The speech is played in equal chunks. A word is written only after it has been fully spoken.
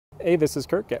Hey, this is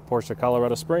Kirk at Porsche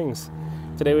Colorado Springs.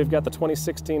 Today we've got the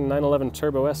 2016 911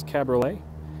 Turbo S Cabriolet.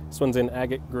 This one's in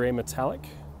agate gray metallic.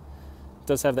 It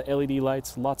does have the LED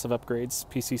lights, lots of upgrades,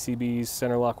 PCCBs,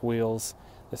 center lock wheels.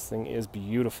 This thing is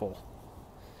beautiful.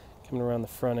 Coming around the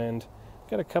front end,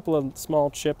 got a couple of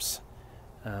small chips.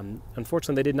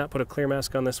 Unfortunately, they did not put a clear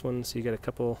mask on this one, so you got a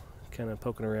couple kind of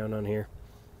poking around on here.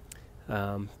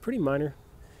 Pretty minor.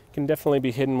 Can definitely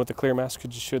be hidden with the clear mask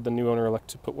should the new owner elect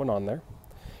to put one on there.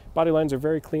 Body lines are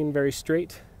very clean, very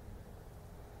straight.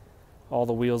 All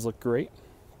the wheels look great.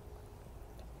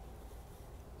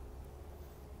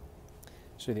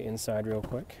 Show you the inside real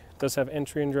quick. It does have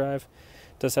entry and drive.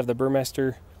 It does have the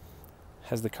Burmester.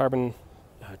 Has the carbon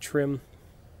trim.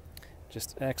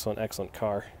 Just excellent, excellent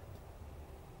car.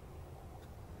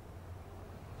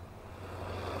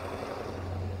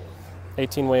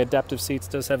 '18-way adaptive seats.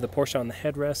 Does have the Porsche on the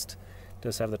headrest.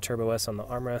 Does have the Turbo S on the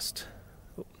armrest.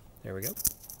 Oh, there we go.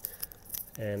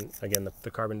 And again, the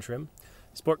carbon trim.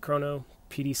 Sport chrono,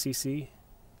 PDCC,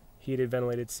 heated,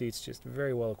 ventilated seats, just a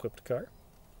very well equipped car.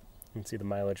 You can see the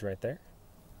mileage right there.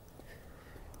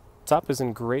 Top is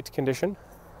in great condition.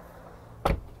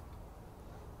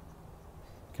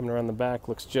 Coming around the back,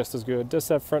 looks just as good. Does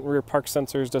have front and rear park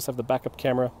sensors, does have the backup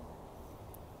camera.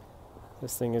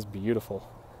 This thing is beautiful.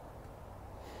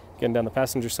 Getting down the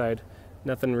passenger side,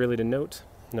 nothing really to note.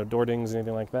 No door dings,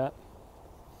 anything like that.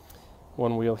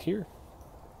 One wheel here.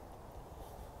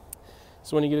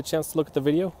 So when you get a chance to look at the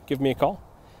video, give me a call.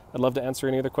 I'd love to answer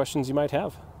any other questions you might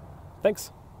have.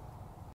 Thanks.